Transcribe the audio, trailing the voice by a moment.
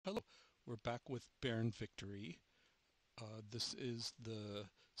Hello, we're back with Barren Victory. This is the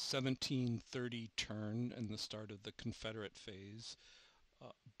 1730 turn and the start of the Confederate phase.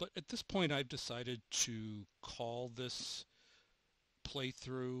 But at this point, I've decided to call this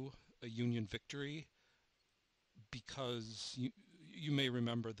playthrough a Union victory because you may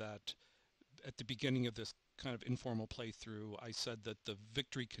remember that at the beginning of this kind of informal playthrough, I said that the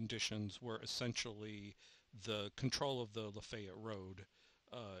victory conditions were essentially the control of the Lafayette Road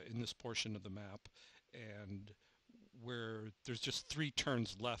in this portion of the map, and where there's just 3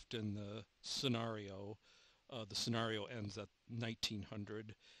 turns left in the scenario. The scenario ends at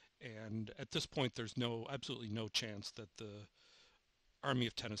 1900, and at this point, there's absolutely no chance that the Army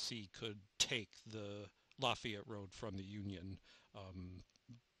of Tennessee could take the Lafayette Road from the Union. Um,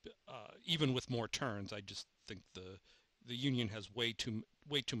 Even with more turns, I just think the Union has way too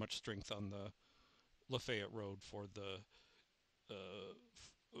much strength on the Lafayette Road for the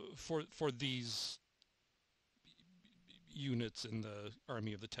for these units in the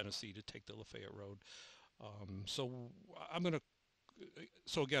Army of the Tennessee to take the Lafayette Road. So I'm gonna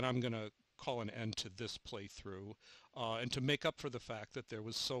so again I'm gonna call an end to this playthrough, and to make up for the fact that there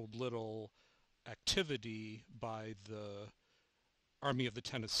was so little activity by the Army of the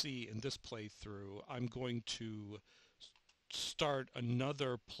Tennessee in this playthrough, I'm going to start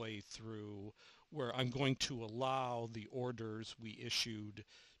another playthrough where I'm going to allow the orders we issued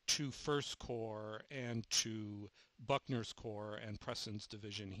to First Corps and to Buckner's Corps and Preston's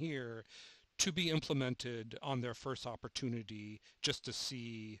division here to be implemented on their first opportunity, just to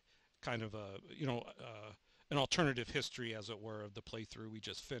see kind of an alternative history, as it were, of the playthrough we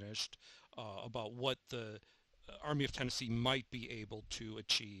just finished, about what the Army of Tennessee might be able to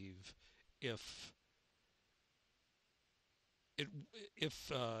achieve if it,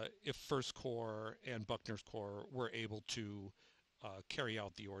 if First Corps and Buckner's Corps were able to carry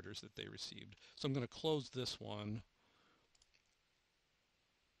out the orders that they received. So I'm going to close this one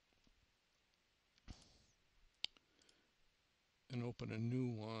and open a new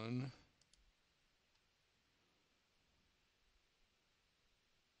one.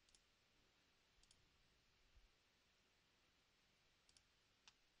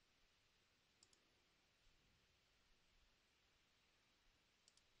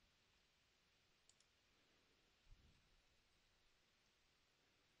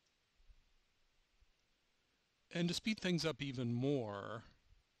 And to speed things up even more,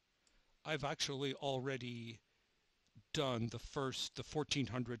 I've actually already done the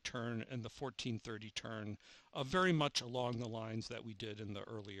 1400 turn and the 1430 turn, very much along the lines that we did in the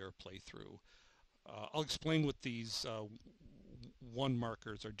earlier playthrough. I'll explain what these one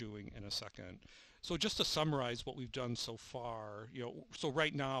markers are doing in a second. So just to summarize what we've done so far, so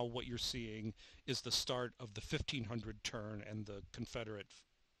right now what you're seeing is the start of the 1500 turn and the Confederate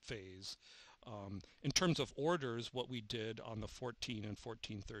phase. In terms of orders, what we did on the 14 and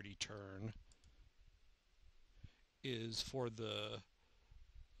 1430 turn is for the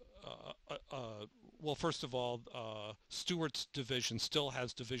well, first of all, Stewart's division still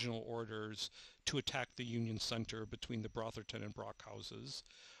has divisional orders to attack the Union center between the Brotherton and Brock houses.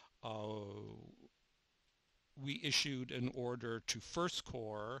 Uh, we issued an order to First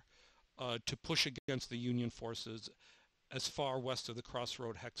Corps to push against the Union forces as far west of the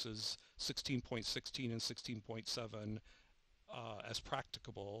crossroad hexes 16.16 and 16.7 as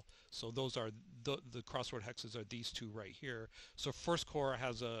practicable. So those are the crossroad hexes are these two right here. So First Corps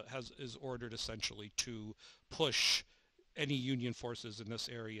is ordered essentially to push any Union forces in this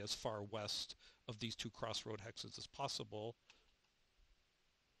area as far west of these two crossroad hexes as possible.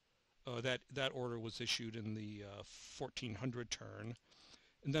 That order was issued in the 1400 turn,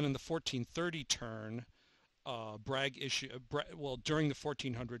 and then in the 1430 turn, during the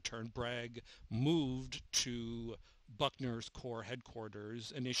 1400 turn, Bragg moved to Buckner's Corps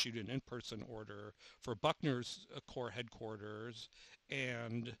headquarters and issued an in-person order for Buckner's Corps headquarters,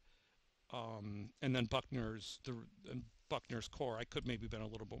 and then Buckner's Corps. I could maybe have been a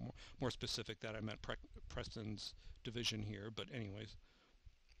little bit more specific that I meant Preston's division here, but anyways.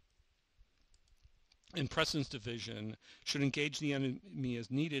 In Preston's division should engage the enemy as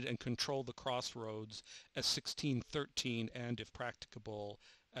needed and control the crossroads at 1613 and, if practicable,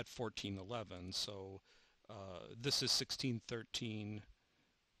 at 1411. So this is 1613.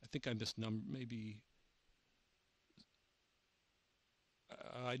 I think I missed maybe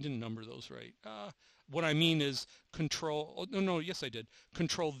I didn't number those right. What I mean is control. Oh, no, yes, I did.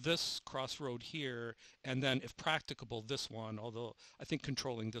 Control this crossroad here, and then, if practicable, this one. Although I think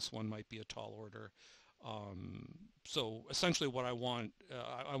controlling this one might be a tall order. So essentially what I want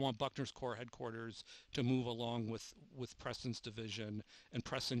Buckner's Corps headquarters to move along with Preston's division, and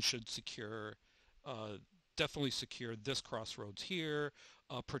Preston should secure, uh, definitely secure this crossroads here,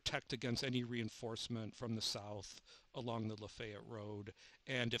 protect against any reinforcement from the south along the Lafayette Road,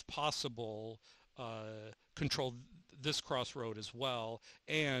 and if possible, control this crossroad as well,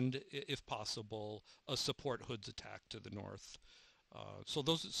 and if possible, support Hood's attack to the north.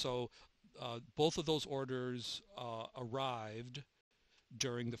 Both of those orders arrived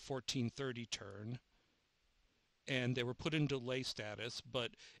during the 1430 turn, and they were put in delay status.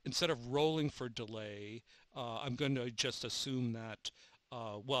 But instead of rolling for delay, I'm going to just assume that.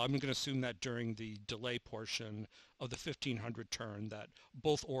 I'm going to assume that during the delay portion of the 1500 turn, that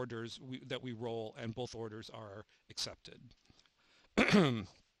both orders that we roll and both orders are accepted. And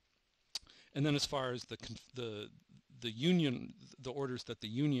then as far as the Union, the orders that the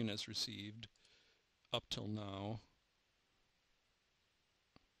Union has received up till now,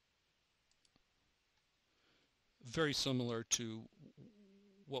 very similar to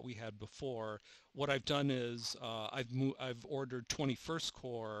what we had before. What I've done is I've ordered 21st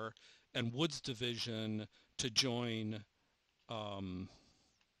Corps and Wood's division to join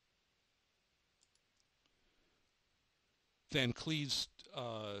Van Cleve's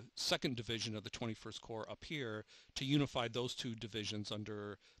 2nd Division of the 21st Corps up here to unify those two divisions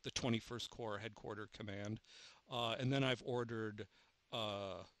under the 21st Corps headquarter command. And then I've ordered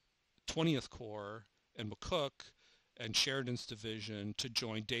 20th Corps and McCook and Sheridan's division to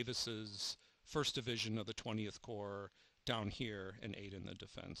join Davis's 1st Division of the 20th Corps down here and aid in the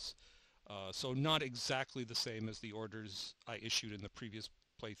defense. So not exactly the same as the orders I issued in the previous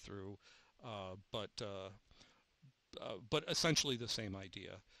playthrough, but essentially the same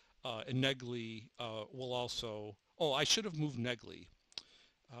idea. And Negley will also... Oh, I should have moved Negley.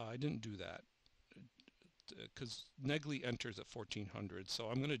 I didn't do that because Negley enters at 1400, so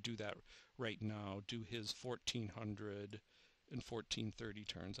I'm going to do that right now. Do his 1400 and 1430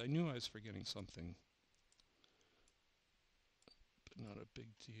 turns. I knew I was forgetting something, but not a big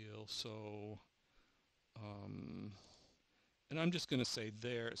deal. So, and I'm just going to say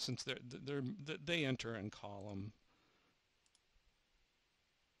there, since they enter in column.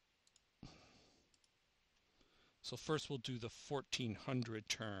 So first we'll do the 1400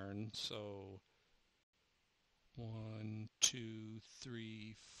 turn. So 1, 2,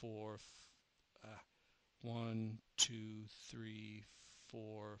 3, 4, 1, 2, 3,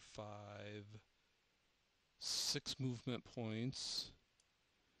 4, 5, 6 movement points.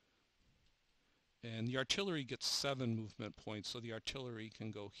 And the artillery gets 7 movement points, so the artillery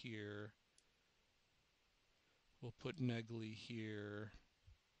can go here. We'll put Negley here.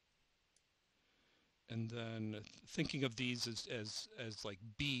 And then thinking of these as like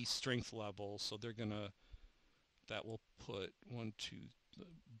B strength levels, so they're gonna, that will put 1, 2,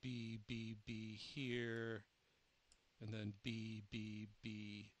 B, B, B here, and then B, B,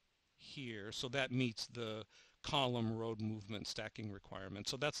 B here. So that meets the column road movement stacking requirement.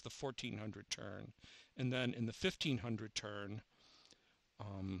 So that's the 1400 turn. And then in the 1500 turn,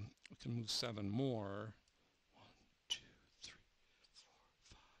 we can move 7 more. 1, 2, 3, 4,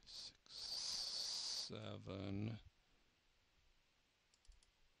 5, 6, 7.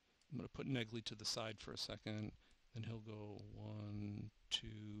 I'm going to put Negley to the side for a second. Then he'll go 1,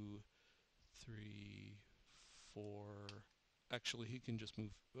 2, 3, 4. Actually, he can just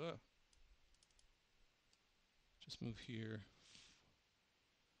move. Just move here.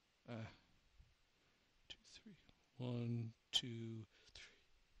 2, 3. 1, 2, 3,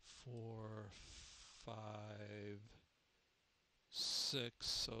 4, 5, 6.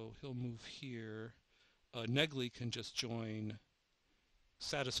 So he'll move here. Negley can just join,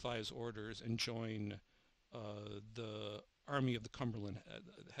 satisfy his orders, and join the Army of the Cumberland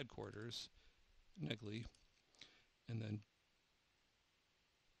headquarters, Negley, and then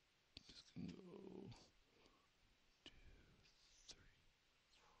just gonna go 2, 3,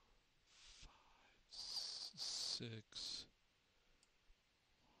 4, 5, 6. 1,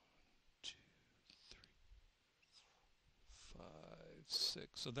 2, 3, 4, 5, 6.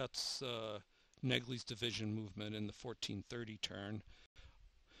 So that's Negley's division movement in the 1430 turn.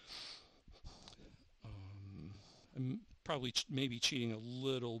 I'm probably maybe cheating a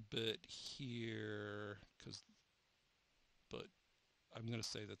little bit here, but I'm going to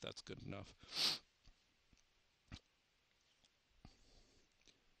say that that's good enough.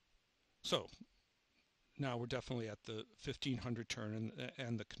 So now we're definitely at the 1500 turn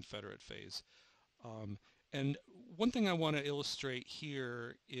and the Confederate phase. And one thing I want to illustrate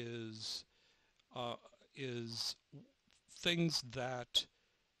here is things that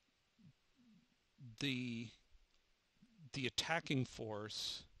the the attacking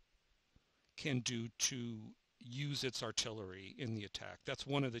force can do to use its artillery in the attack. That's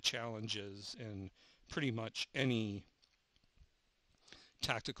one of the challenges in pretty much any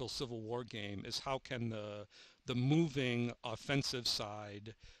tactical Civil War game, is how can the moving offensive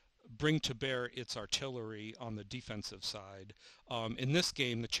side bring to bear its artillery on the defensive side. In this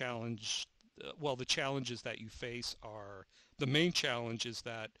game, the challenge, well, the challenges that you face are, the main challenge is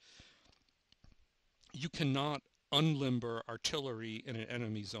that you cannot unlimber artillery in an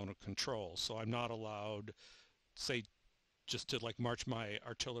enemy zone of control. So I'm not allowed, say, just to like march my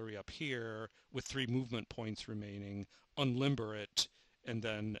artillery up here with 3 movement points remaining, unlimber it, and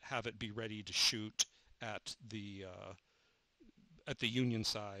then have it be ready to shoot at the Union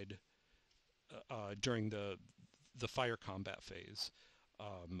side during the fire combat phase.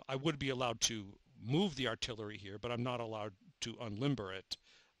 I would be allowed to move the artillery here, but I'm not allowed to unlimber it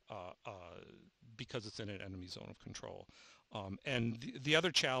uh, uh, because it's in an enemy zone of control. And the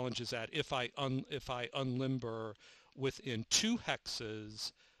other challenge is that if I unlimber within 2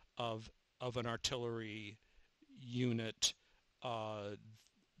 hexes of an artillery unit, uh,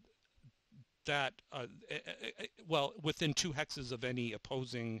 that well, within 2 hexes of any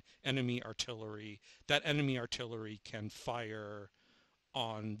opposing enemy artillery, that enemy artillery can fire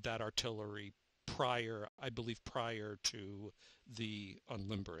on that artillery prior, I believe, prior to the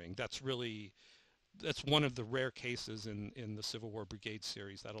unlimbering. That's one of the rare cases in the Civil War Brigade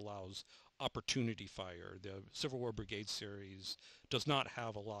series that allows opportunity fire. The Civil War Brigade series does not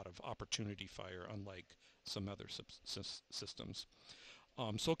have a lot of opportunity fire, unlike some other systems.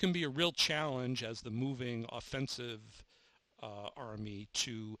 So it can be a real challenge as the moving offensive army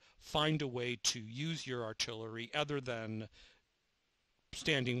to find a way to use your artillery other than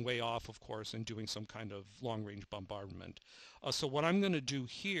standing way off, of course, and doing some kind of long-range bombardment. So what I'm going to do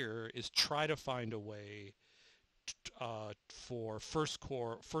here is try to find a way for First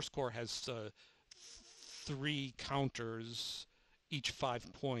Corps. First Corps has 3 counters, each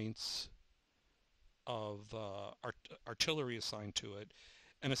 5 points of artillery assigned to it.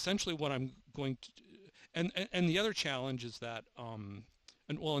 And essentially what I'm going to, and the other challenge is that,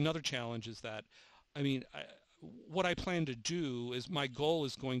 another challenge is that, I mean, what I plan to do is, my goal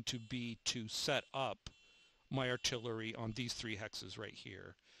is going to be to set up my artillery on these 3 hexes right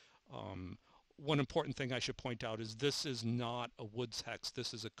here. One important thing I should point out is this is not a woods hex.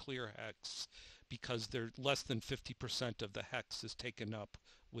 This is a clear hex, because less than 50% of the hex is taken up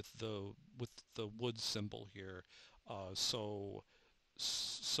with the woods symbol here. So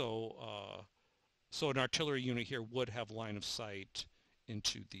an artillery unit here would have line of sight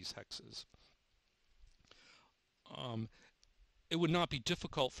into these hexes. It would not be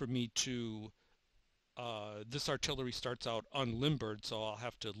difficult for me to, this artillery starts out unlimbered, so I'll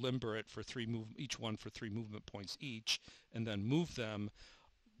have to limber it for each one for 3 movement points each, and then move them.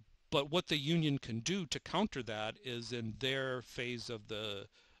 But what the Union can do to counter that is, in their phase of the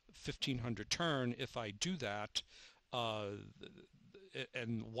 1500 turn, if I do that,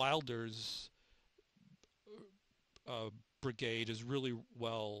 and Wilder's brigade is really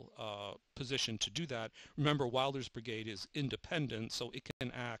well positioned to do that. Remember, Wilder's brigade is independent, so it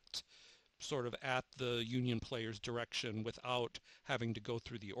can act sort of at the Union player's direction without having to go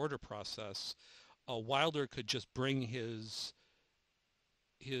through the order process. Wilder could just bring his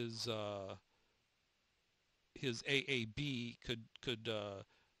AAB, could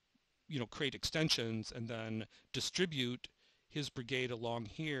create extensions and then distribute his brigade along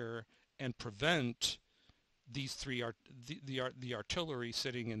here and prevent these the artillery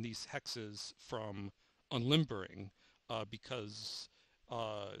sitting in these hexes from unlimbering, because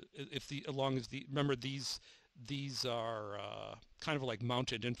remember, these are kind of like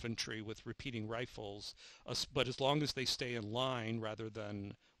mounted infantry with repeating rifles, but as long as they stay in line rather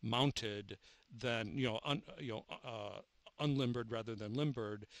than mounted, then unlimbered rather than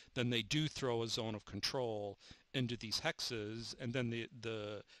limbered, then they do throw a zone of control into these hexes, and then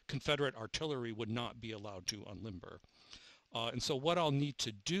the Confederate artillery would not be allowed to unlimber. And so what I'll need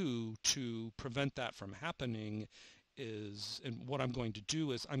to do to prevent that from happening is, and what I'm going to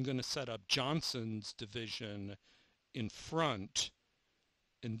do is, I'm going to set up Johnson's division in front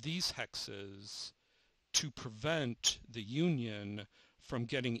in these hexes to prevent the Union from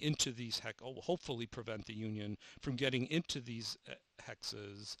getting into these hopefully prevent the Union from getting into these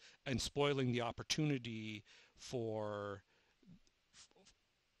hexes and spoiling the opportunity for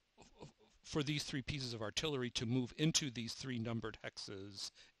these 3 pieces of artillery to move into these 3 numbered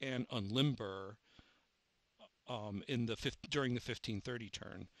hexes and unlimber during the 1530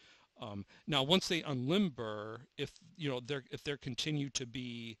 turn. Now, once they unlimber, if there continue to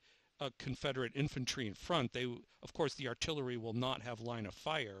be Confederate infantry in front, of course, the artillery will not have line of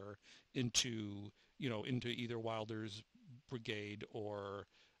fire into, into either Wilder's brigade or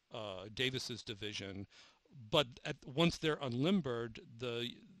Davis's division. But once they're unlimbered, the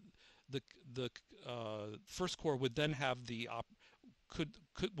the First Corps would then have the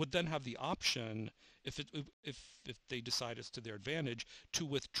would then have the option, if they decide it's to their advantage, to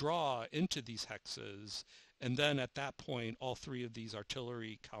withdraw into these hexes, and then at that point all three of these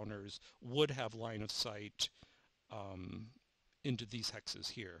artillery counters would have line of sight um, into these hexes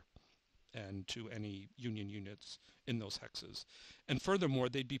here and to any Union units in those hexes. And furthermore,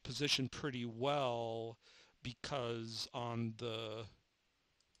 they'd be positioned pretty well because if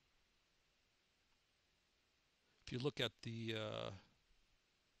you look at the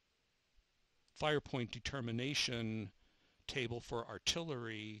fire point determination table for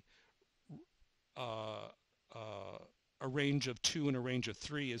artillery, uh, a range of 2 and a range of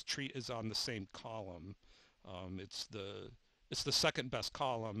 3 is on the same column. It's the second best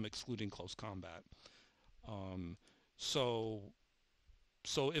column, excluding close combat. Um, so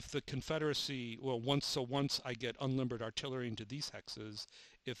if the Confederacy, once I get unlimbered artillery into these hexes,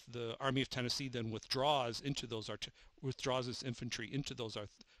 if the Army of Tennessee then withdraws its infantry into those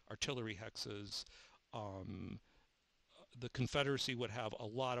artillery hexes, um, the Confederacy would have a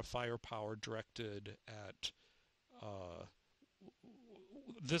lot of firepower directed at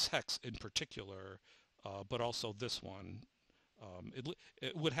this hex in particular, but also this one.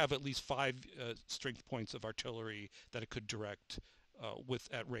 It would have at least 5 strength points of artillery that it could direct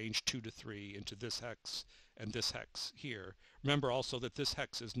at range 2 to 3 into this hex and this hex here. Remember also that this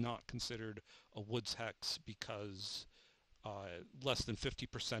hex is not considered a woods hex because less than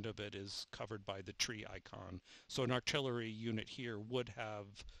 50% of it is covered by the tree icon. So an artillery unit here would have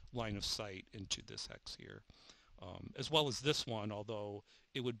line of sight into this hex here, as well as this one, although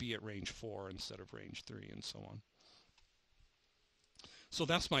it would be at range 4 instead of range 3 and so on. So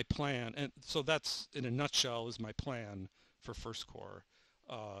that's my plan, and so that's, in a nutshell, is my plan for First Corps.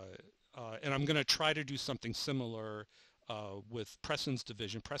 And I'm going to try to do something similar with Preston's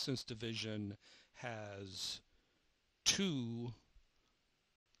division. Preston's division has 2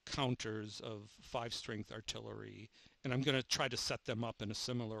 counters of 5 strength artillery, and I'm going to try to set them up in a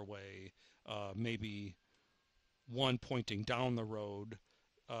similar way, maybe one pointing down the road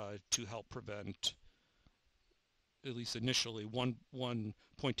to help prevent, at least initially, one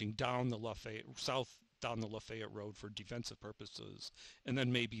pointing down the down the Lafayette Road for defensive purposes, and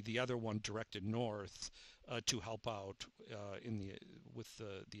then maybe the other one directed north to help out with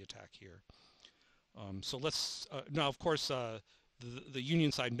the attack here. So let's now, of course, the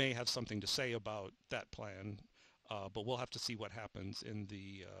Union side may have something to say about that plan, but we'll have to see what happens in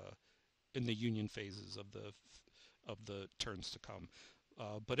the Union phases of the turns to come.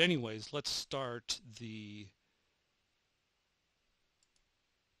 But anyways, let's start the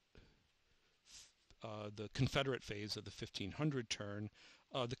Confederate phase of the 1500 turn.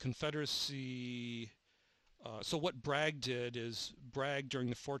 The Confederacy, so what Bragg did is Bragg during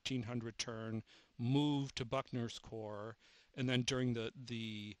the 1400 turn moved to Buckner's Corps, and then during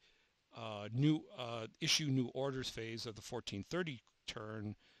the issue new orders phase of the 1430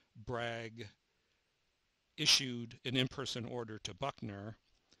 turn, Bragg issued an in-person order to Buckner,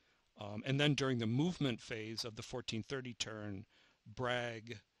 and then during the movement phase of the 1430 turn,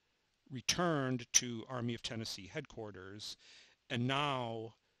 Bragg returned to Army of Tennessee headquarters. And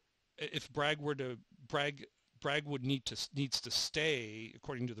now, if Bragg needs to stay,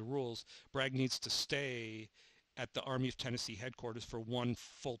 according to the rules, Bragg needs to stay at the Army of Tennessee headquarters for one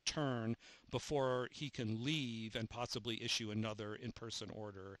full turn before he can leave and possibly issue another in-person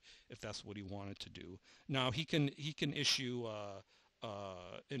order if that's what he wanted to do. Now he can issue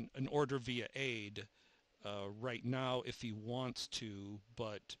an order via aid right now if he wants to,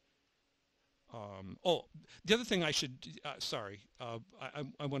 but the other thing I should, sorry,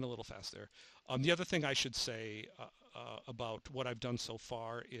 I went a little fast there. The other thing I should say about what I've done so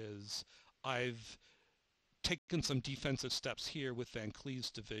far is I've taken some defensive steps here with Van Cleve's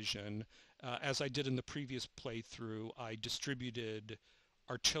division. As I did in the previous playthrough, I distributed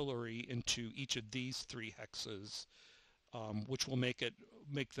artillery into each of these 3 hexes, which will make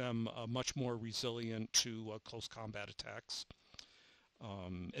them much more resilient to close combat attacks.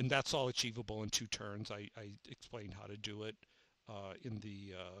 And that's all achievable in 2 turns. I explained how to do it in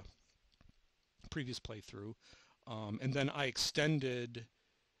the previous playthrough. And then I extended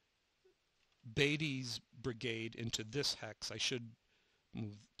Beatty's brigade into this hex. I should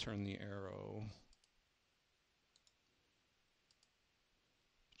turn the arrow.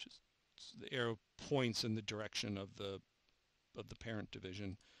 Just the arrow points in the direction of the parent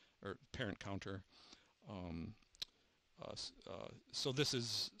division. or parent counter. Um, so this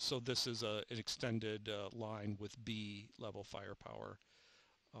is an extended line with B level firepower.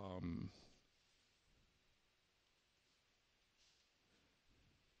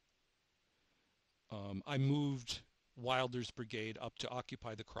 Um, I moved Wilder's brigade up to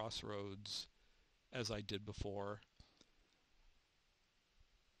occupy the crossroads as I did before.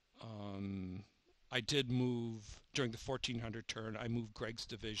 Um, I did move, during the 1400 turn, I moved Gregg's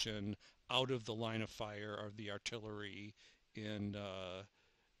division out of the line of fire of the artillery in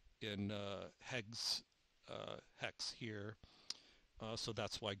Hegg's hex here. So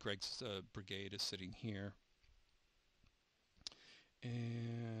that's why Gregg's brigade is sitting here.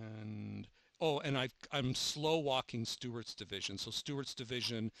 And I'm slow walking Stewart's division. So Stewart's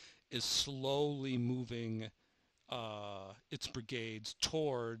division is slowly moving its brigades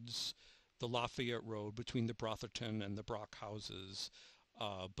towards the Lafayette Road between the Brotherton and the Brock houses,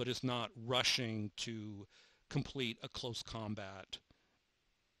 but is not rushing to complete a close combat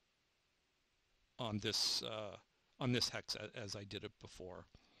on this hex as I did it before.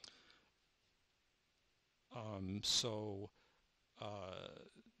 So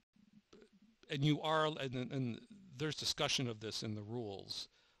and you are, and there's discussion of this in the rules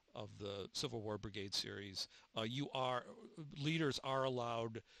of the Civil War Brigade Series. Leaders are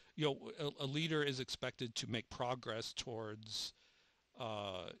allowed, a leader is expected to make progress towards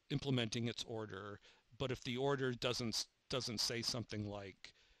implementing its order, but if the order doesn't say something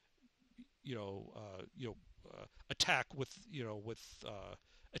like, attack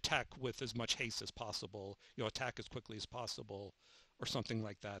with as much haste as possible, attack as quickly as possible, or something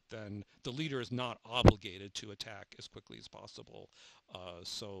like that, then the leader is not obligated to attack as quickly as possible.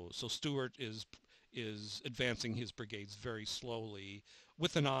 So Stewart is advancing his brigades very slowly,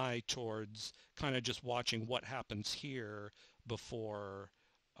 with an eye towards kind of just watching what happens here before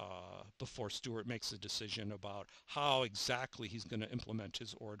Stewart makes a decision about how exactly he's going to implement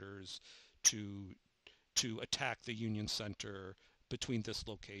his orders to attack the Union Center between this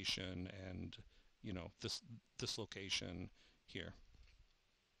location and this location here.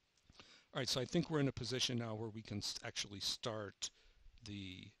 All right, so I think we're in a position now where we can actually start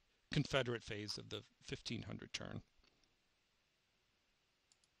the Confederate phase of the 1500 turn.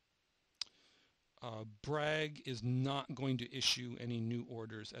 Bragg is not going to issue any new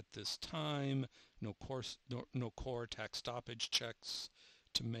orders at this time. No core attack stoppage checks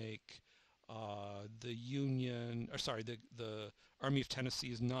to make. The Army of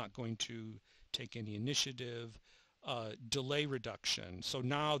Tennessee is not going to take any initiative. Delay reduction. So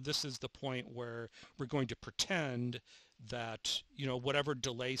now this is the point where we're going to pretend that, whatever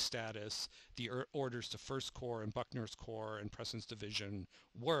delay status the orders to First Corps and Buckner's Corps and Preston's Division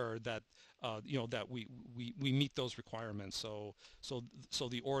were, that that we meet those requirements. So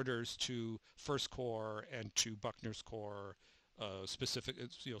the orders to First Corps and to Buckner's Corps,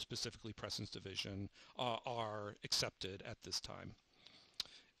 specifically Preston's Division, are accepted at this time.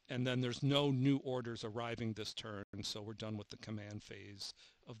 And then there's no new orders arriving this turn, so we're done with the command phase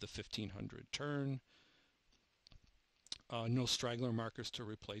of the 1500 turn. No straggler markers to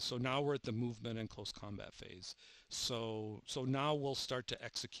replace. So now we're at the movement and close combat phase. So now we'll start to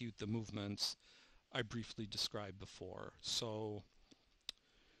execute the movements I briefly described before. So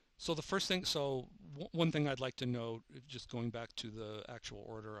the first thing, one thing I'd like to note, just going back to the actual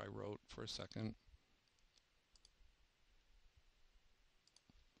order I wrote for a second,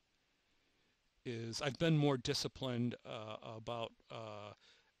 is I've been more disciplined about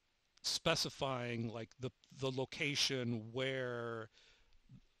specifying like the location where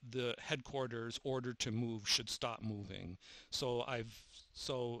the headquarters ordered to move should stop moving. So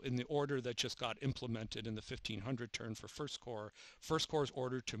in the order that just got implemented in the 1500 turn for First Corps is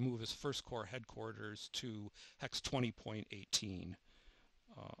ordered to move his First Corps headquarters to hex 20.18.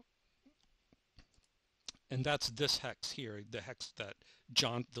 And that's this hex here, the hex that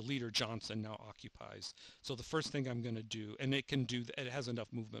the leader Johnson now occupies. So the first thing I'm going to do, and it has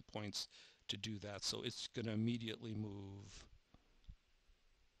enough movement points to do that, so it's going to immediately move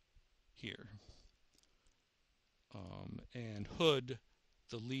here. And Hood,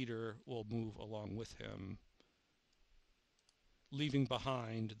 the leader, will move along with him, leaving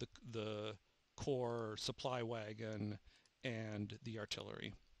behind the Corps supply wagon and the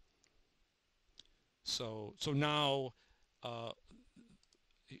artillery. So now, and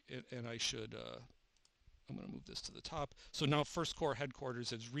I'm going to move this to the top. So now First Corps headquarters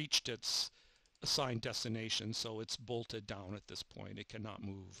has reached its assigned destination, so it's bolted down at this point. It cannot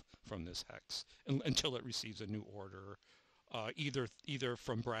move from this hex until it receives a new order, either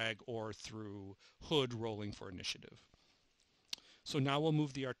from Bragg or through Hood rolling for initiative. So now we'll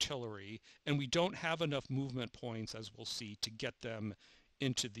move the artillery, and we don't have enough movement points, as we'll see, to get them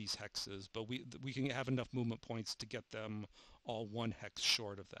into these hexes, but we can have enough movement points to get them all one hex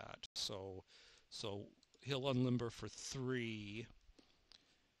short of that. So he'll unlimber for 3,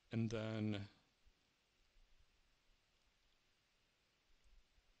 and then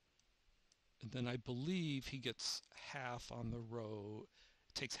I believe he gets half on the road,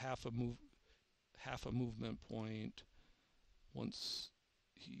 takes half a movement point once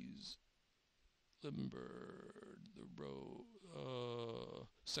he's limbered. The road,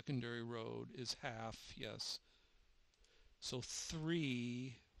 secondary road is half, yes. So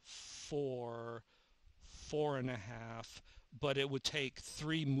 3, 4, 4.5, but it would take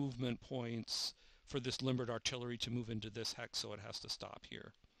 3 movement points for this limbered artillery to move into this hex, so it has to stop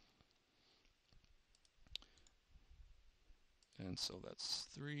here. And so that's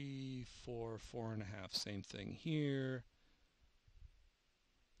 3, 4, 4.5, same thing here.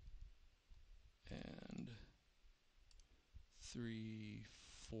 And 3,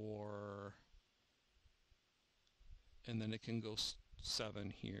 4, and then it can go 7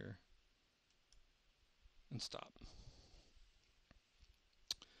 here and stop.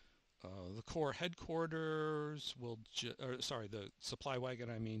 The Corps headquarters will, the supply wagon,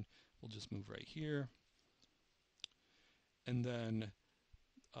 I mean, will just move right here. And then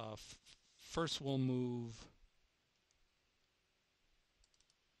first we'll move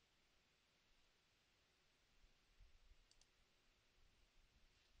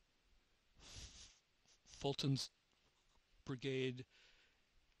Fulton's brigade.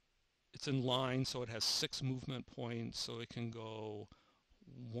 It's in line, so it has 6 movement points, so it can go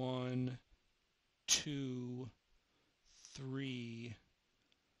 1, 2, 3,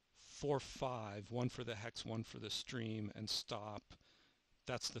 4, 5, 1 for the hex, 1 for the stream, and stop.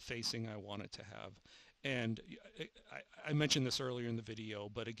 That's the facing I want it to have. And I mentioned this earlier in the video,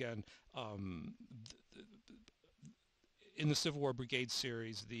 but again, in the Civil War Brigade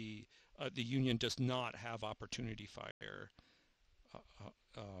Series, the Union does not have opportunity fire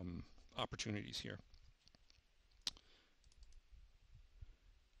opportunities here.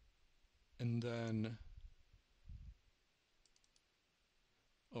 And then,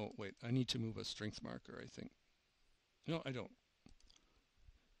 oh wait, I need to move a strength marker, I think. No, I don't.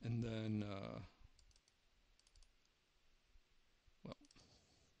 And then, well,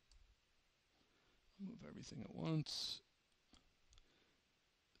 move everything at once.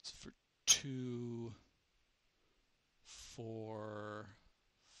 It's for 2, 4,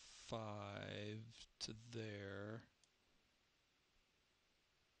 5 to there.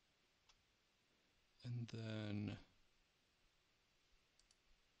 And then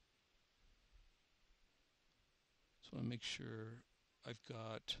just want to make sure I've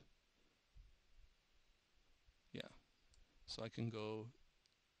got, yeah, so I can go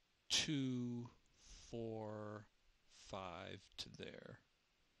 2, 4, 5 to there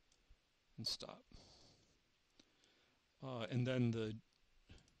and stop. And then the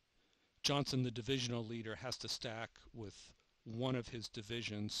Johnson, the divisional leader, has to stack with one of his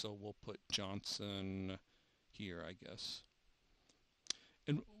divisions, so we'll put Johnson here, I guess.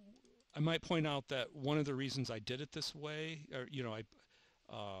 And I might point out that one of the reasons I did it this way, or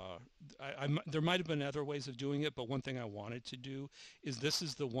there might have been other ways of doing it, but one thing I wanted to do is this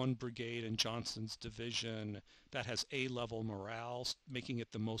is the one brigade in Johnson's division that has A-level morale, making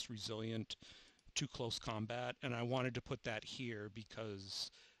it the most resilient to close combat, and I wanted to put that here because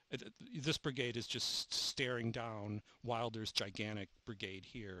this brigade is just staring down Wilder's gigantic brigade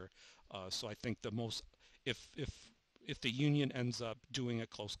here. So I think the most, if the Union ends up doing a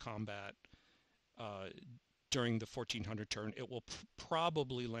close combat during the 1400 turn, it will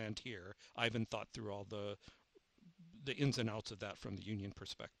probably land here. I haven't thought through all the ins and outs of that from the Union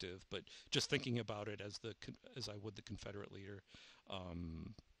perspective, but just thinking about it as I would the Confederate leader,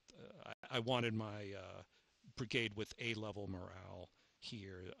 I wanted my brigade with A-level morale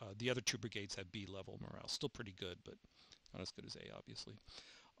here. The other 2 brigades have B-level morale. Still pretty good, but not as good as A, obviously.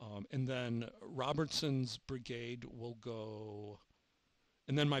 And then Robertson's brigade will go,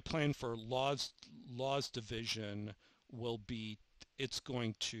 and then my plan for Law's division will be, it's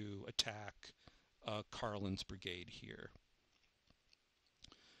going to attack Carlin's brigade here.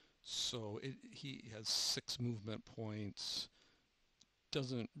 So he has 6 movement points.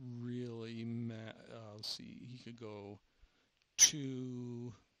 Doesn't really matter. Let's see, he could go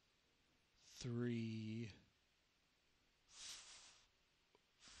 2, 3,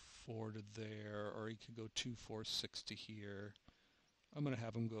 4 to there, or he could go 2, 4, 6 to here. I'm going to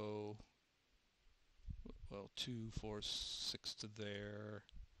have him go, well, 2, 4, 6 to there.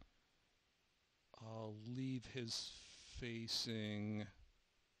 I'll leave his facing...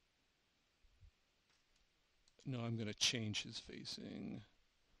 No, I'm going to change his facing.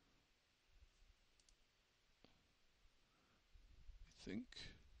 I think.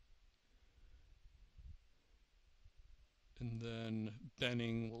 And then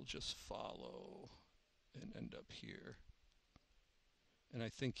Benning will just follow and end up here. And I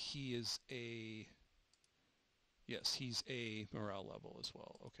think he is a... Yes, he's a morale level as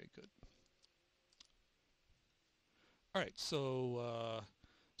well. Okay, good. All right, so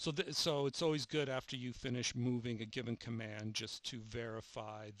so it's always good after you finish moving a given command just to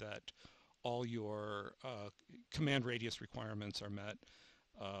verify that all your command radius requirements are met.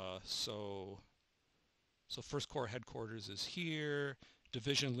 So First Corps headquarters is here.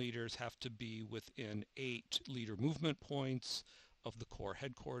 Division leaders have to be within 8 leader movement points of the Corps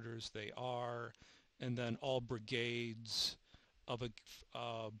headquarters. They are. And then all brigades of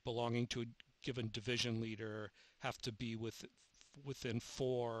belonging to a given division leader have to be within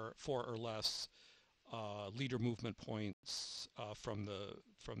four or less leader movement points from the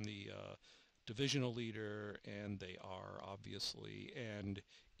divisional leader, and they are obviously. And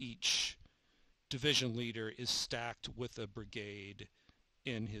each division leader is stacked with a brigade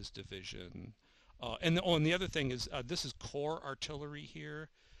in his division. And the other thing is this is Corps artillery here.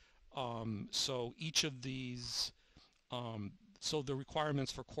 So each of these, so the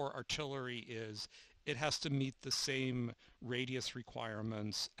requirements for Corps artillery is it has to meet the same radius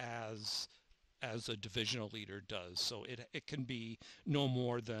requirements as a divisional leader does. So it can be no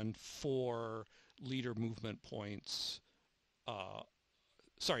more than 4 leader movement points,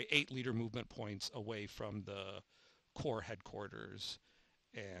 8 leader movement points away from the Corps headquarters.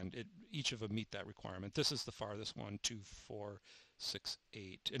 And each of them meet that requirement. This is the farthest one, 2, 4, 6,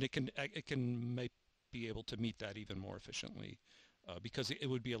 8. And it can be able to meet that even more efficiently because it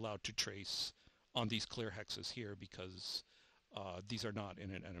would be allowed to trace on these clear hexes here because these are not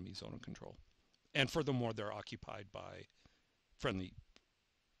in an enemy zone of control. And furthermore, they're occupied by friendly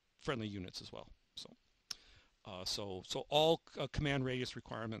units as well. So all command radius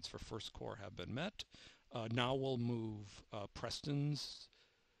requirements for First Corps have been met. Now we'll move Preston's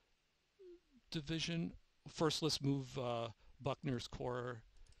division. First, let's move Buckner's Corps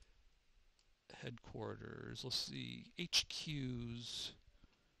headquarters. Let's see, HQs.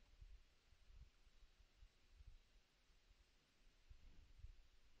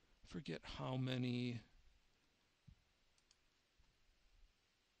 Forget how many.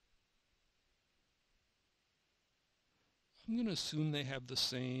 I'm going to assume they have the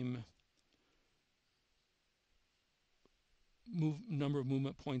same number of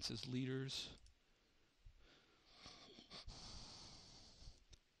movement points as leaders.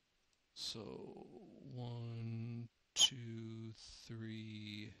 So 1, 2,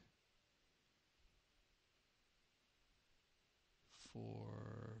 3, 4,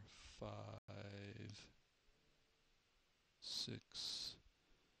 5, 6,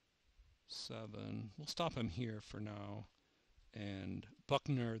 7. We'll stop him here for now. And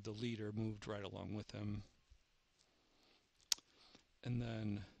Buckner, the leader, moved right along with him. And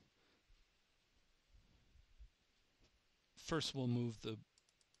then first we'll move the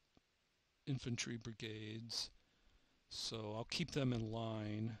infantry brigades. So I'll keep them in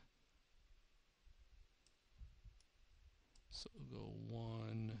line. So we'll go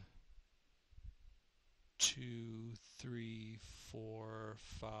 1, 2, 3, 4,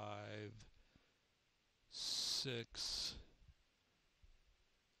 5, 6.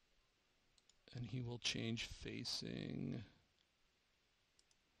 And he will change facing.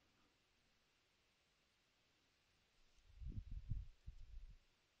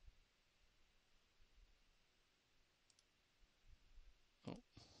 Oh.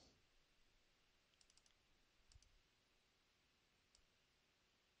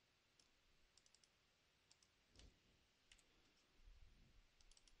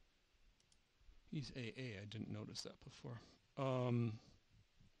 He's AA. I didn't notice that before.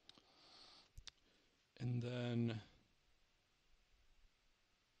 And then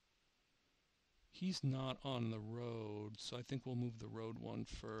he's not on the road, so I think we'll move the road one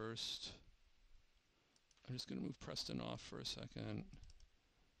first. I'm just going to move Preston off for a second.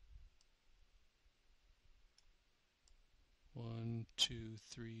 1, 2,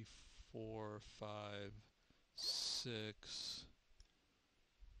 3, 4, 5, 6.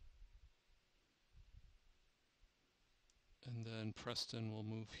 And then Preston will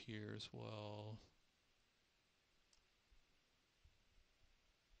move here as well.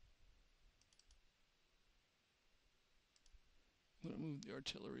 I'm going to move the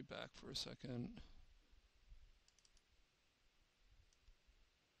artillery back for a second.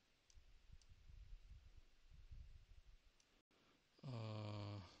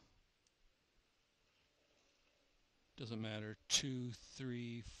 doesn't matter, 2,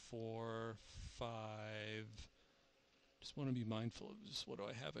 3, 4, 5. Just want to be mindful of just what do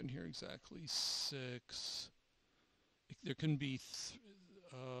I have in here exactly. 6. There can be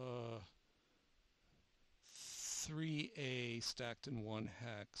 3A stacked in 1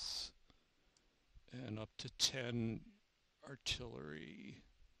 hex and up to 10 artillery.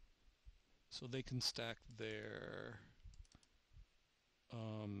 So they can stack there.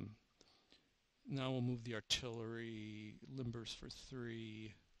 Now we'll move the artillery limbers for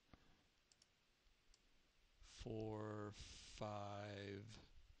 3, 4, 5,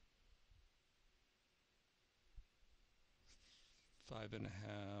 5.5,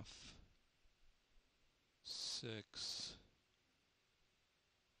 6.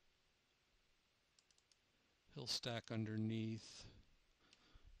 He'll stack underneath.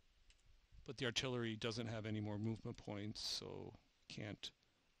 But the artillery doesn't have any more movement points, so can't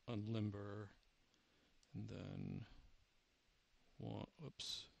unlimber. And then,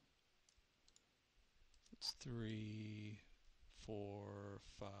 oops. It's 3, 4,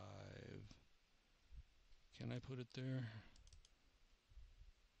 5. Can I put it there?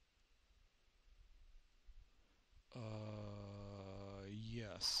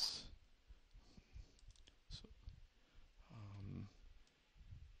 Yes. So,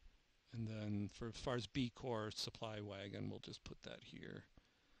 and then for as far as B Corps supply wagon, we'll just put that here.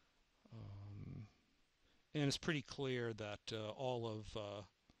 And it's pretty clear that all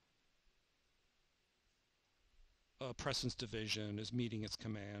of Preston's division is meeting its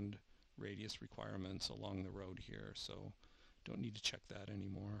command radius requirements along the road here, so don't need to check that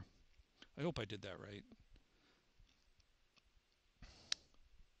anymore. I hope I did that right.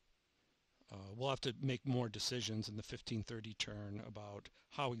 We'll have to make more decisions in the 1530 turn about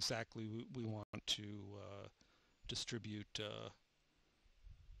how exactly we want to distribute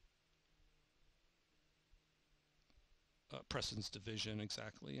Preston's division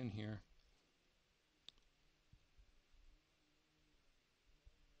exactly in here.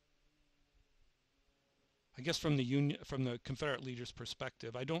 I guess from the Confederate leader's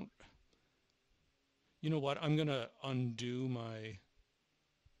perspective, I don't. You know what? I'm gonna undo my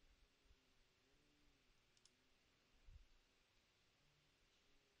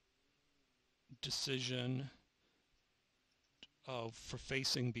decision for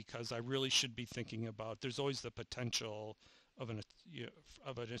facing, because I really should be thinking about. There's always the potential of an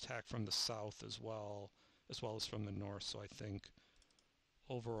attack from the south as well as from the north. So I think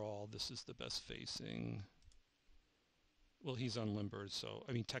overall this is the best facing. Well, he's unlimbered, so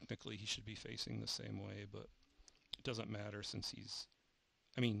I mean technically he should be facing the same way, but it doesn't matter since he's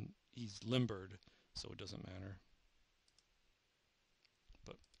limbered, so it doesn't matter.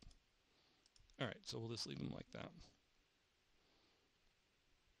 But all right, so we'll just leave him like that.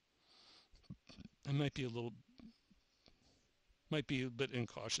 I might be a bit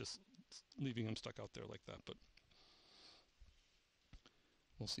incautious leaving him stuck out there like that, but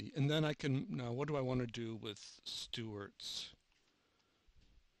we'll see. And then now what do I want to do with Stuart's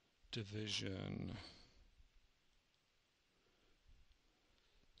division?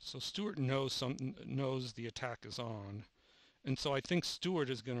 So Stuart knows the attack is on, and so I think Stuart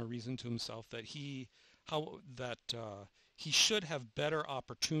is going to reason to himself that he should have better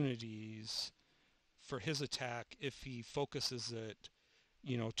opportunities for his attack if he focuses it,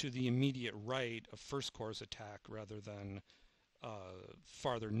 to the immediate right of First Corps' attack rather than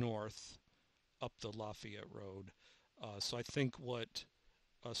farther north up the Lafayette Road. So I think what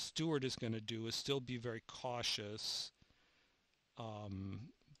Stuart is going to do is still be very cautious,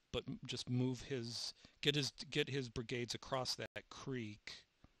 but just get his brigades across that creek.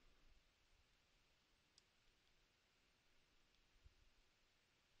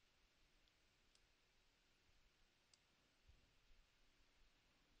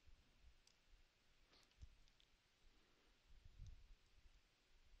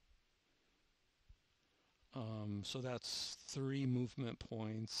 So that's 3 movement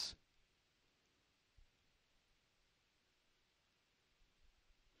points.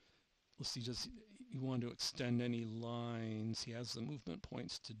 Let's see, does he want to extend any lines? He has the movement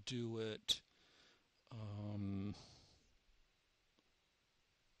points to do it. I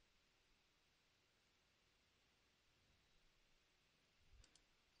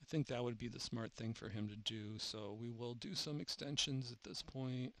think that would be the smart thing for him to do, so we will do some extensions at this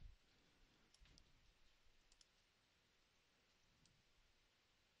point.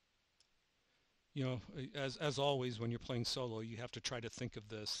 As always, when you're playing solo, you have to try to think of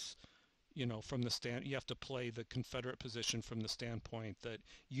this, from the you have to play the Confederate position from the standpoint that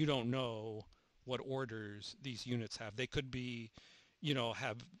you don't know what orders these units have. They could be,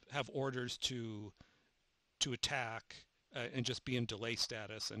 have orders to to attack and just be in delay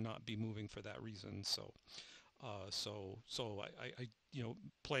status and not be moving for that reason. So you know,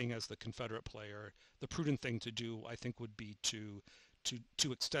 playing as the Confederate player, the prudent thing to do, I think, would be to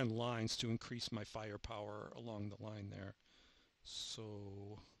extend lines to increase my firepower along the line there.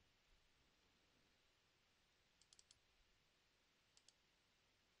 So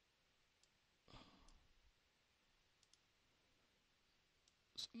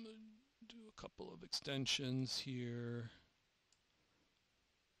I'm going to do a couple of extensions here.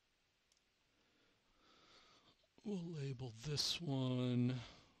 We'll label this one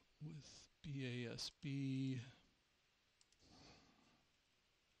with BASB.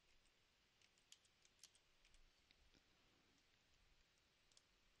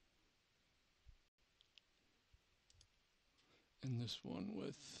 And this one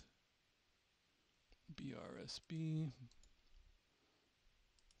with BRSB.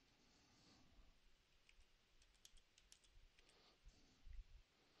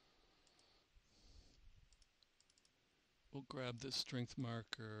 We'll grab this strength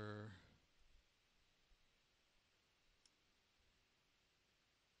marker.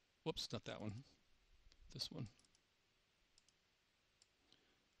 Whoops, not that one. This one.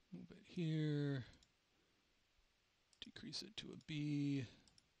 Move it here. Decrease it to a B.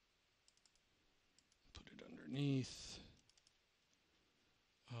 Put it underneath.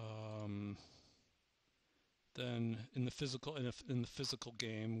 Then in the physical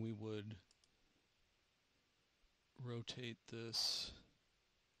game, we would rotate this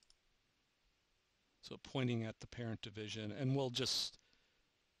so pointing at the parent division, and we'll just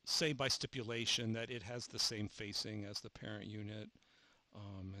say by stipulation that it has the same facing as the parent unit,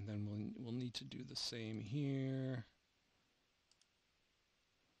 and then we'll need to do the same here.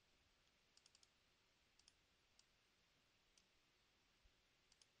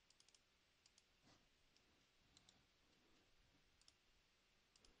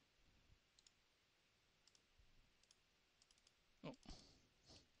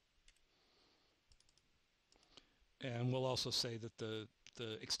 And we'll also say that the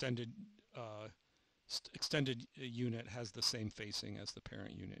extended unit has the same facing as the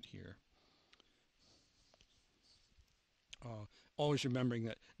parent unit here. Always remembering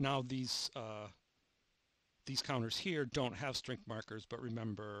that now these counters here don't have strength markers, but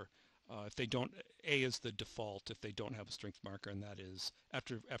remember, if they don't, A is the default if they don't have a strength marker, and that is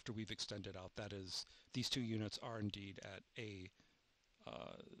after we've extended out, that is these two units are indeed at A.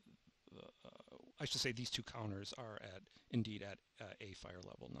 I should say these two counters are indeed at A fire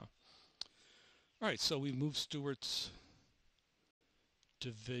level now. All right, so we moved Stewart's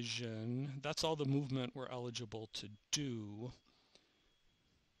division. That's all the movement we're eligible to do.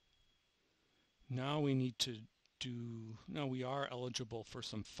 Now we need to now we are eligible for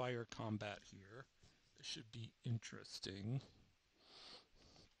some fire combat here. This should be interesting.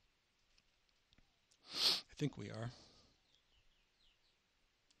 I think we are.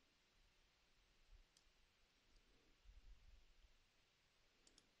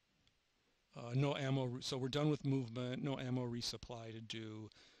 No ammo, so we're done with movement, no ammo resupply to do.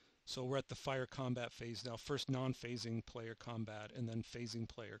 So we're at the fire combat phase now. First non-phasing player combat, and then phasing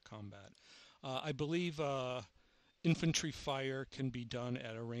player combat. I believe infantry fire can be done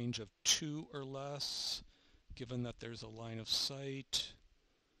at a range of 2 or less, given that there's a line of sight.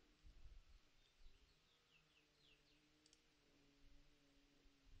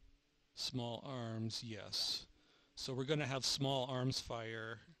 Small arms, yes. So we're going to have small arms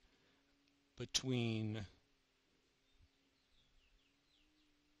fire between,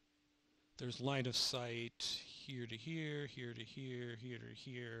 there's line of sight here to here, here to here, here to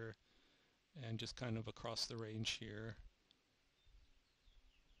here, and just kind of across the range here.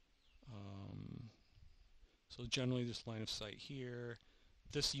 So generally this line of sight here.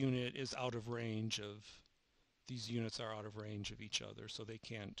 This unit is out of range of, these units are out of range of each other, so they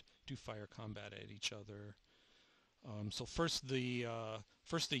can't do fire combat at each other. So first the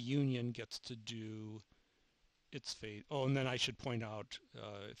Union gets to do its fate. Oh, and then I should point out,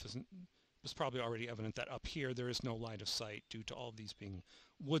 it was probably already evident that up here there is no line of sight due to all of these being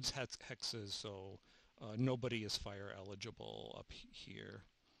woods hexes, so nobody is fire eligible up here.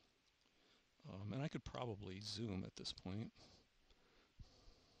 And I could probably zoom at this point.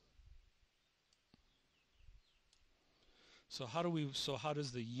 So how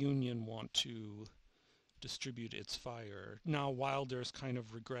does the Union want to distribute its fire? Now Wilder's kind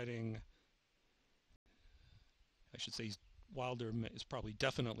of regretting, I should say Wilder is probably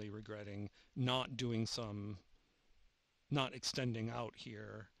definitely regretting not extending out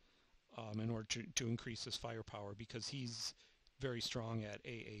here in order to increase his firepower, because he's very strong at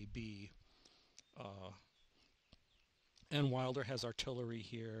AAB. and Wilder has artillery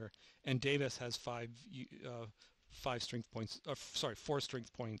here, and Davis has five strength points. Sorry, 4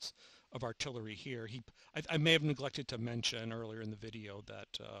 strength points of artillery here. I may have neglected to mention earlier in the video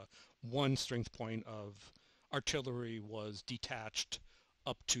that 1 strength point of artillery was detached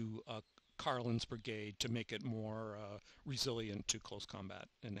up to Carlin's brigade to make it more resilient to close combat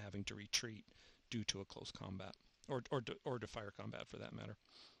and having to retreat due to a close combat or to fire combat for that matter.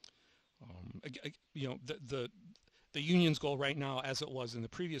 You know, the Union's goal right now, as it was in the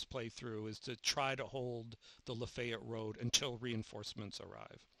previous playthrough, is to try to hold the Lafayette Road until reinforcements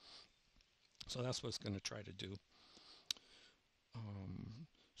arrive. So that's what it's going to try to do.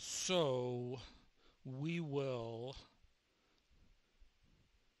 So we will...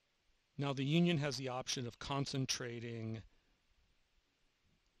 Now the Union has the option of concentrating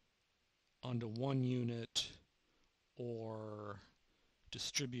onto one unit or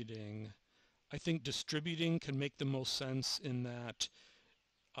distributing. I think distributing can make the most sense in that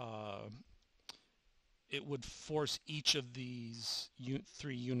it would force each of these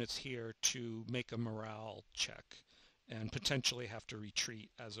 3 units here to make a morale check and potentially have to retreat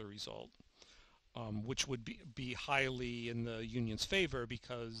as a result, which would be highly in the Union's favor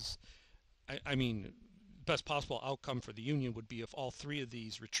because, I mean, best possible outcome for the Union would be if all 3 of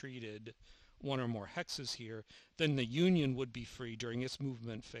these retreated 1 or more hexes here, then the Union would be free during its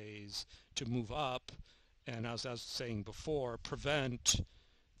movement phase to move up and, as I was saying before, prevent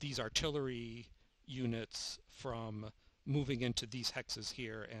these artillery units from moving into these hexes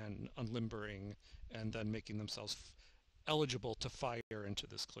here and unlimbering and then making themselves eligible to fire into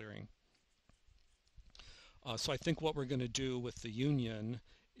this clearing. So I think what we're going to do with the Union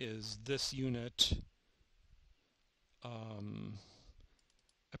is this unit,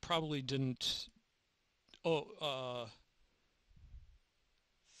 I probably didn't, 3,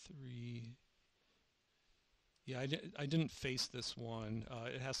 yeah, I didn't face this one.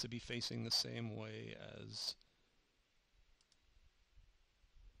 It has to be facing the same way as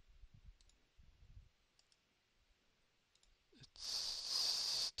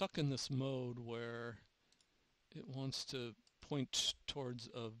it's stuck in this mode where it wants to point towards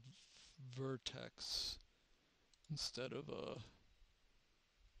a vertex instead of a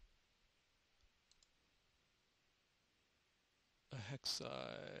hex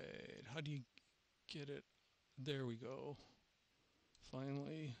side. How do you get it? There we go.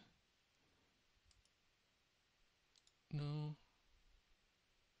 Finally. No.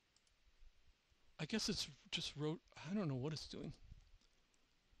 I guess it's just I don't know what it's doing.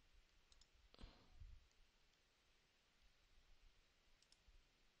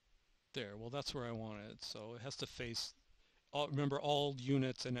 There, well that's where I want it. So it has to face, remember all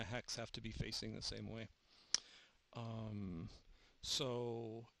units in a hex have to be facing the same way.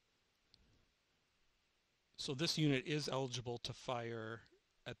 So this unit is eligible to fire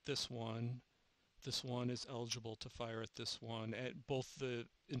at this one. This one is eligible to fire at this one, at both the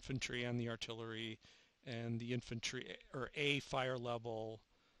infantry and the artillery, and the infantry, or a fire level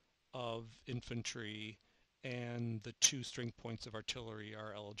of infantry, and the 2 strength points of artillery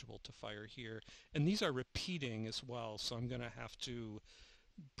are eligible to fire here. And these are repeating as well, so I'm going to have to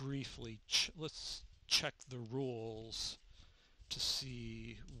briefly, let's check the rules to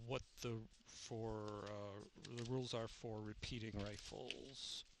see what the rules are for repeating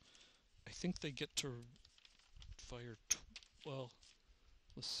rifles. I think they get to fire, well,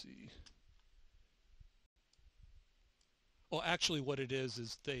 let's see. Oh, actually what it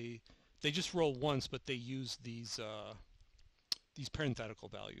is they just roll once, but they use these parenthetical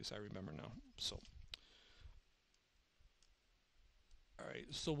values, I remember now. So, all right,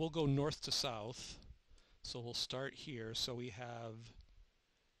 so we'll go north to south. So we'll start here. So we have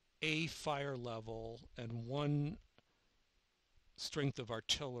a fire level and 1 strength of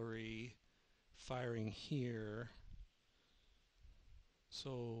artillery firing here.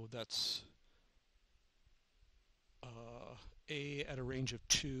 So that's A at a range of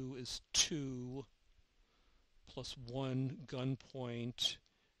 2 is 2 plus 1 gun point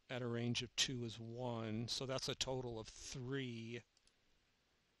at a range of 2 is 1. So that's a total of 3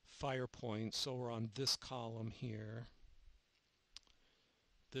 fire points. So we're on this column here.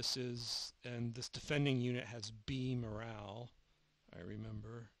 This is, and this defending unit has B morale, I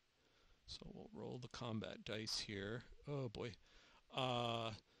remember. So we'll roll the combat dice here. Oh boy.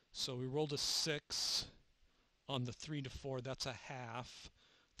 So we rolled a 6 on the 3 to 4. That's a half.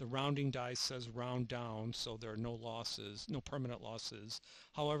 The rounding die says round down, so there are no losses, no permanent losses.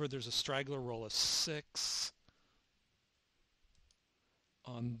 However, there's a straggler roll of 6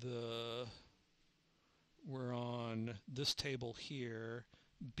 on the, we're on this table here.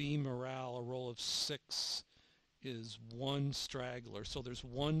 B morale, a roll of 6 is one straggler. So there's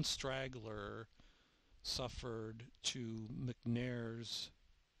one straggler suffered to McNair's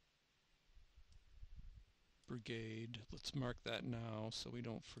brigade. Let's mark that now so we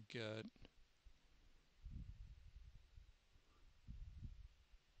don't forget.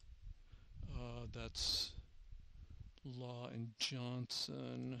 That's Law and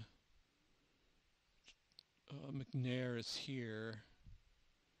Johnson. McNair is here.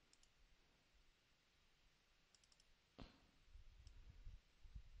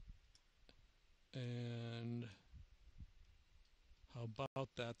 And how about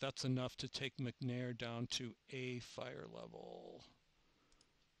that? That's enough to take McNair down to A fire level.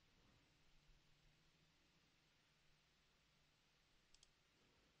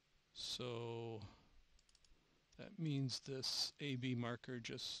 So that means this AB marker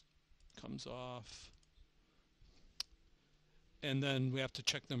just comes off. And then we have to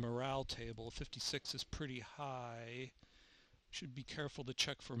check the morale table. 56 is pretty high. Should be careful to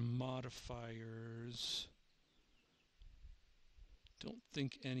check for modifiers. Don't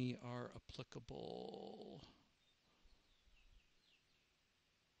think any are applicable.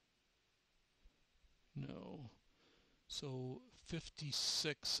 No. So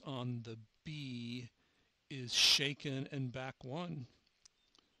 56 on the B is shaken and back one.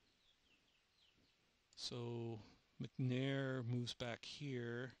 So McNair moves back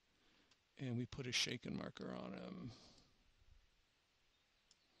here and we put a shaken marker on him.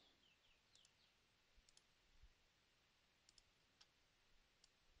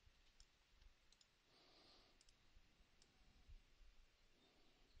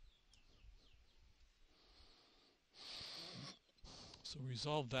 So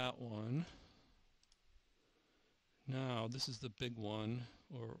resolve that one. Now this is the big one,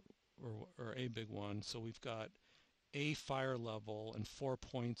 or a big one. So we've got a fire level and 4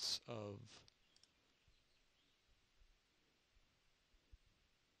 points of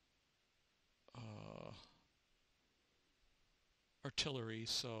artillery.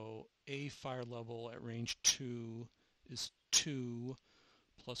 So a fire level at range 2 is 2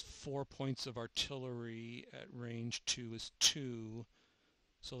 plus 4 points of artillery at range 2 is 2.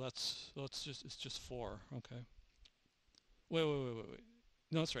 So it's just 4. Okay. Wait.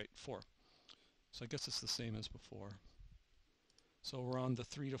 No, that's right, 4. So I guess it's the same as before. So we're on the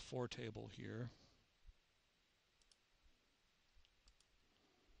 3 to 4 table here.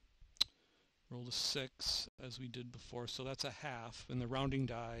 Roll a 6 as we did before, so that's a half, and the rounding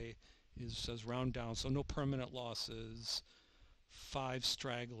die says round down, so no permanent losses. 5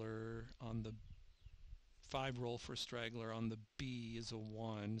 straggler on the 5 roll for straggler on the B is a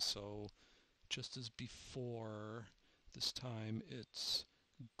 1, so just as before, this time it's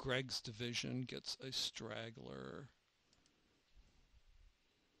Gregg's division gets a straggler.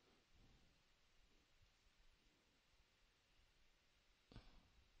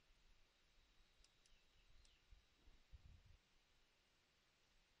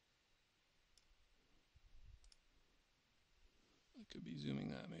 I could be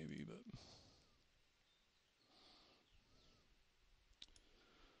zooming that maybe, but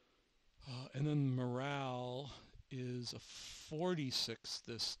and then morale is a 46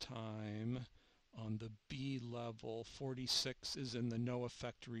 this time on the B level. 46 is in the no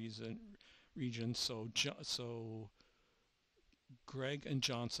effect region, so Gregg and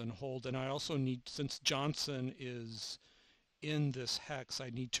Johnson hold, and I also need, since Johnson is in this hex, I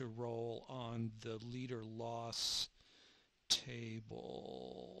need to roll on the leader loss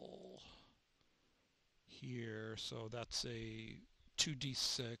table here, so that's a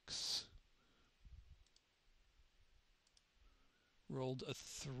 2d6. Rolled a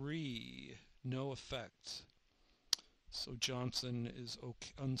 3, no effect. So Johnson is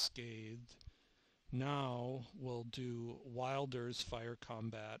unscathed. Now we'll do Wilder's fire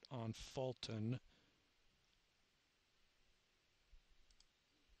combat on Fulton.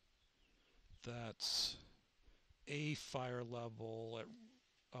 That's a fire level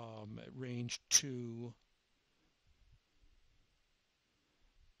at range 2.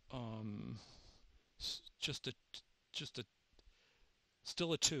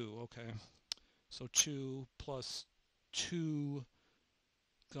 Still a 2, okay. So 2 plus 2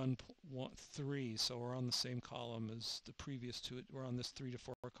 gun 3, so we're on the same column as the previous two. We're on this 3 to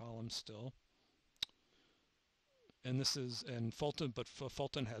 4 column still. And this is, and Fulton, but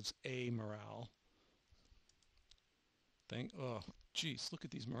Fulton has a morale. Oh, geez, look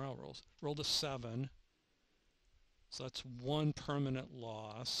at these morale rolls. Rolled a 7. So that's 1 permanent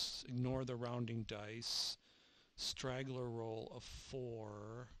loss. Ignore the rounding dice. Straggler roll of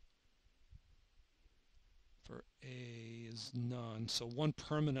 4. For A is none. So 1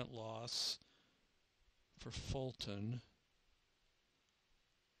 permanent loss for Fulton.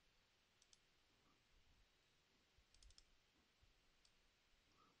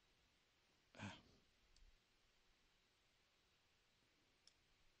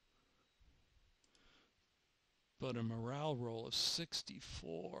 But a morale roll of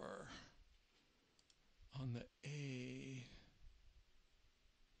 64 on the A.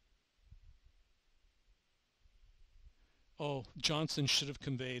 Oh, Johnson should have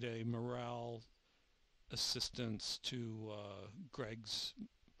conveyed a morale assistance to Gregg's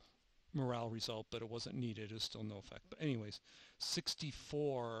morale result, but it wasn't needed. It was still no effect. But anyways,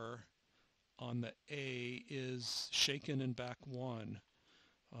 64 on the A is shaken and back 1.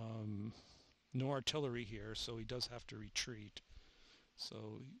 No artillery here, so he does have to retreat. So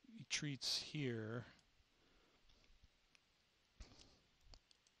he retreats here.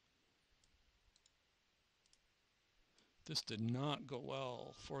 This did not go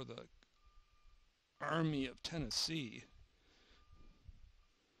well for the Army of Tennessee.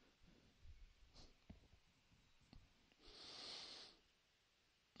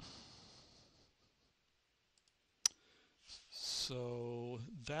 So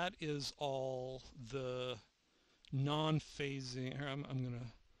that is all the non-phasing. Here, I'm going to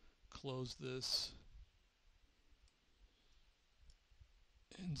close this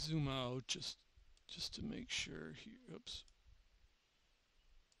and zoom out just to make sure here. Oops.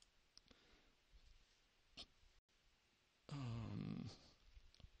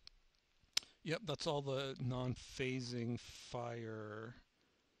 Yep, that's all the non-phasing fire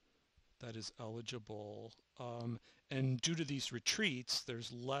that is eligible. And due to these retreats,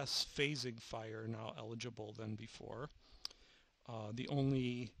 there's less phasing fire now eligible than before. The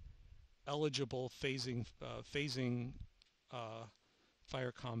only eligible phasing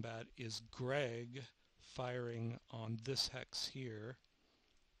fire combat is Gregg firing on this hex here.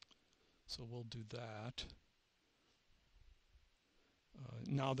 So we'll do that.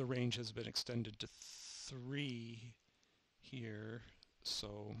 Now the range has been extended to 3 here,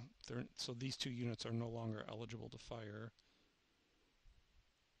 so these 2 units are no longer eligible to fire.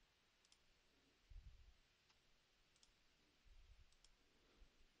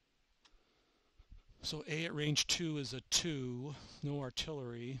 So A at range 2 is a 2, no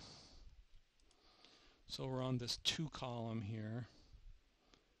artillery. So we're on this 2 column here.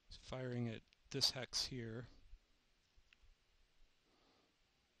 It's firing at this hex here.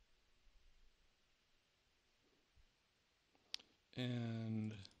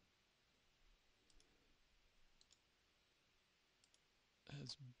 And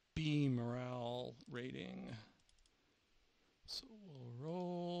has B morale rating. So we'll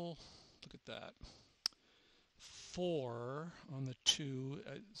roll. Look at that. 4 on the 2.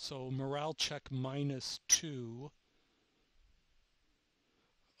 So morale check -2.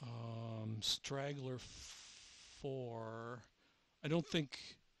 Straggler 4. I don't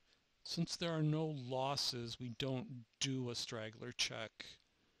think, since there are no losses, we don't do a straggler check.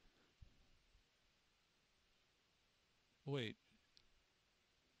 Wait.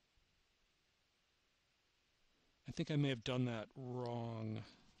 I think I may have done that wrong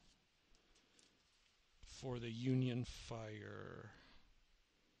for the Union fire.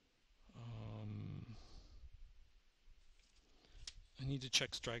 I need to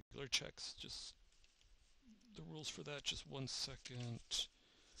check straggler checks. Just the rules for that. Just 1 second.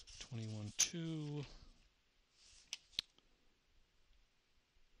 21-2.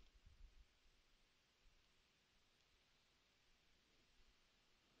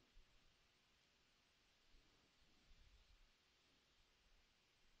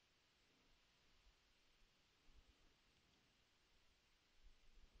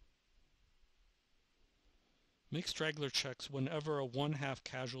 Make straggler checks whenever a 1/2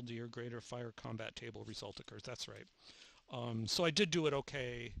 casualty or greater fire combat table result occurs. That's right. So I did do it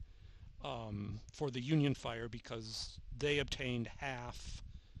okay for the Union fire because they obtained half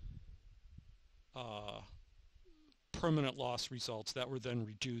permanent loss results that were then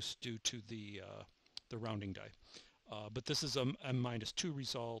reduced due to the rounding die. But this is a -2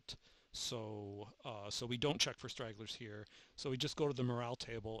 result, so so we don't check for stragglers here. So we just go to the morale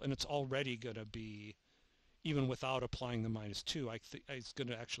table, and it's already going to be, even without applying the -2, it's going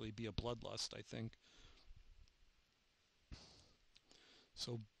to actually be a bloodlust, I think.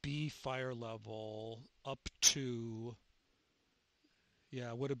 So B fire level up to,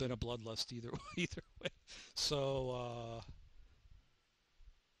 yeah, it would have been a bloodlust either way. So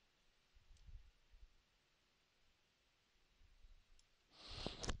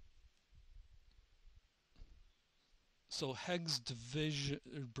so Hegg's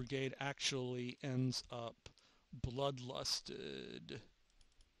division brigade actually ends up bloodlusted.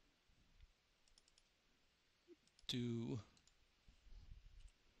 due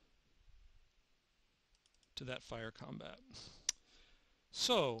to that fire combat.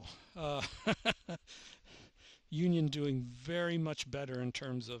 So, Union doing very much better in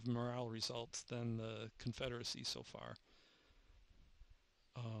terms of morale results than the Confederacy so far.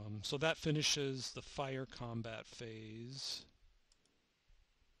 So that finishes the fire combat phase.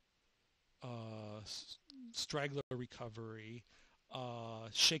 Straggler recovery.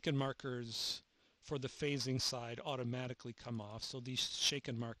 Shaken markers for the phasing side automatically come off, so these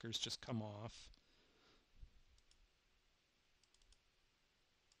shaken markers just come off.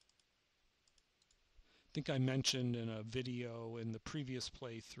 I think I mentioned in a video in the previous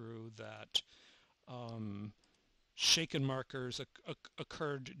playthrough that shaken markers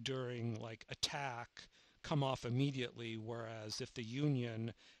occurred during like attack come off immediately, whereas if the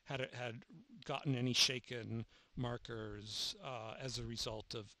Union had gotten any shaken markers as a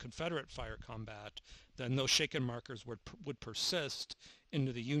result of Confederate fire combat, then those shaken markers would persist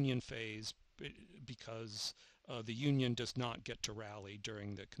into the Union phase because the Union does not get to rally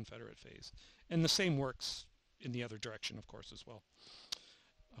during the Confederate phase. And the same works in the other direction, of course, as well.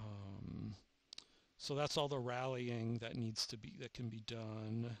 So that's all the rallying that can be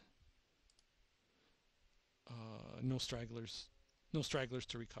done. No stragglers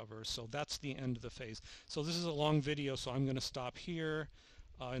to recover. So that's the end of the phase. So this is a long video, so I'm going to stop here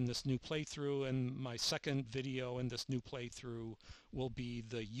in this new playthrough, and my second video in this new playthrough will be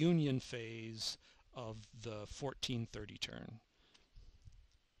the Union phase of the 1430 turn.